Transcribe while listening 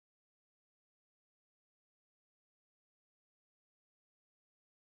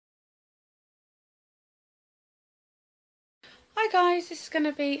Hi guys, this is going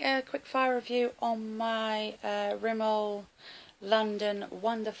to be a quick fire review on my Rimmel London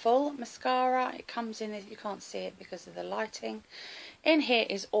WonderFull mascara. It comes in, you can't see it because of the lighting. In here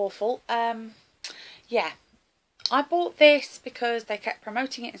is awful. Yeah, I bought this because they kept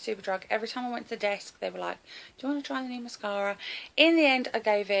promoting it in Superdrug. Every time I went to the desk they were like, do you want to try the new mascara? In the end I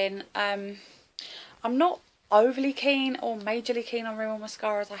gave in. I'm not overly keen or majorly keen on Rimmel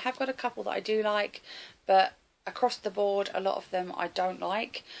mascaras. I have got a couple that I do like, but across the board a lot of them I don't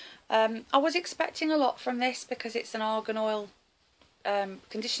like. I was expecting a lot from this because it's an argan oil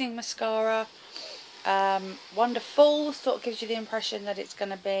conditioning mascara. WonderFull sort of gives you the impression that it's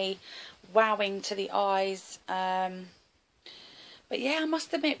going to be wowing to the eyes. But yeah, I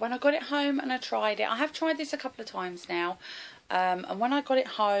must admit, when I got it home and I tried it, I have tried this a couple of times now, and when I got it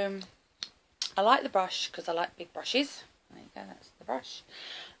home, I like the brush because I like big brushes. There you go, that's the brush.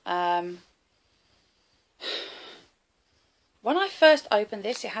 When I first opened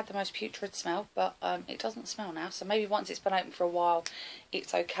this, it had the most putrid smell, but it doesn't smell now, so maybe once it's been open for a while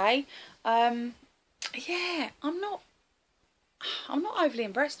it's okay. Yeah, I'm not overly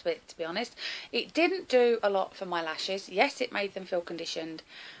impressed with it, to be honest. It didn't do a lot for my lashes. Yes, it made them feel conditioned.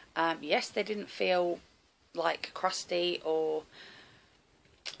 Yes, they didn't feel like crusty or,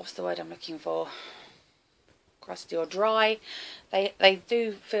 what's the word I'm looking for? Crusty or dry. They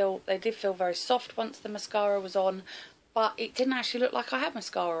did feel very soft once the mascara was on, but it didn't actually look like I had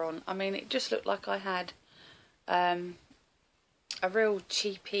mascara on. I mean, it just looked like I had a real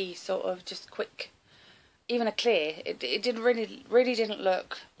cheapy sort of just quick, even a clear. It didn't really didn't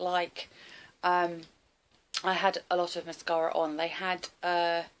look like I had a lot of mascara on. They had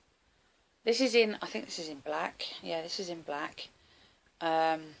this is in, I think this is in black. Yeah, this is in black.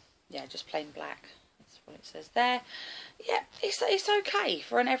 Yeah, just plain black. That's what it says there. Yeah, it's okay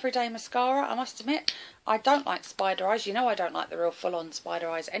for an everyday mascara, I must admit. I don't like spider eyes. You know I don't like the real full-on spider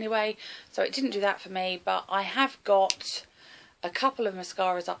eyes anyway, so it didn't do that for me. But I have got a couple of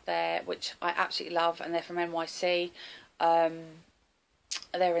mascaras up there which I absolutely love, and they're from NYC.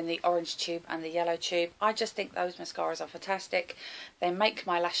 They're in the orange tube and the yellow tube. I just think those mascaras are fantastic. They make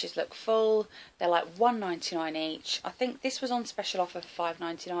my lashes look full. They're like $1.99 each. I think this was on special offer for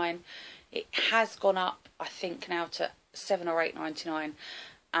 $5.99. It has gone up, I think, now to $7 or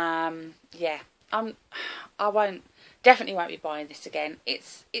 $8.99. Yeah, I definitely won't be buying this again.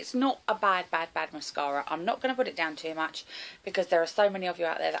 It's not a bad mascara. I'm not going to put it down too much because there are so many of you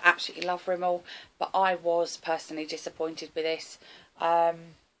out there that absolutely love Rimmel, but I was personally disappointed with this.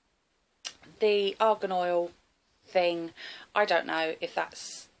 The argan oil thing, I don't know if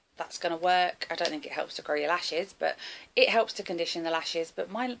that's going to work. I don't think it helps to grow your lashes, but it helps to condition the lashes. But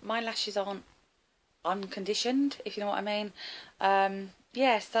my lashes aren't unconditioned, if you know what I mean.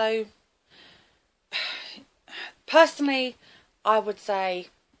 Yeah, so personally I would say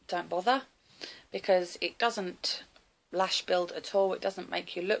don't bother, because it doesn't lash build at all. It doesn't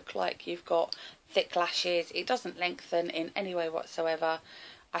make you look like you've got thick lashes. It doesn't lengthen in any way whatsoever.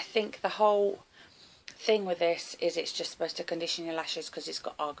 I think the whole thing with this is it's just supposed to condition your lashes because it's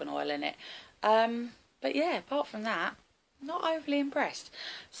got argan oil in it. But yeah, apart from that, not overly impressed.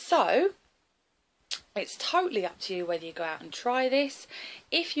 So it's totally up to you whether you go out and try this.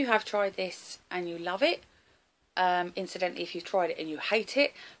 If you have tried this and you love it, incidentally, if you've tried it and you hate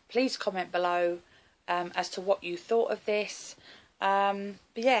it, please comment below as to what you thought of this. But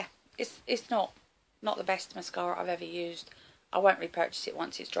yeah, it's not the best mascara I've ever used. I won't repurchase it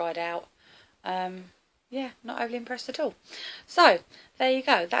once it's dried out. Yeah, not overly impressed at all. So there you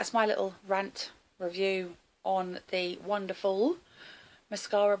go. That's my little rant review on the WonderFull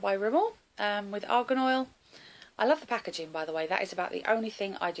mascara by Rimmel with argan oil. I love the packaging, by the way. That is about the only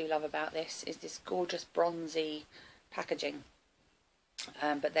thing I do love about this, is this gorgeous bronzy packaging.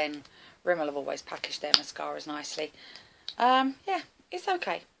 But then Rimmel have always packaged their mascaras nicely. Yeah, it's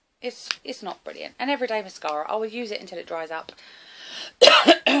okay. It's not brilliant. An everyday mascara. I will use it until it dries up.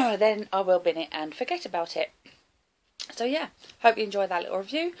 Then I will bin it and forget about it. So yeah, hope you enjoyed that little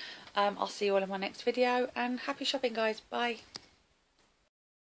review. I'll see you all in my next video, and happy shopping, guys. Bye.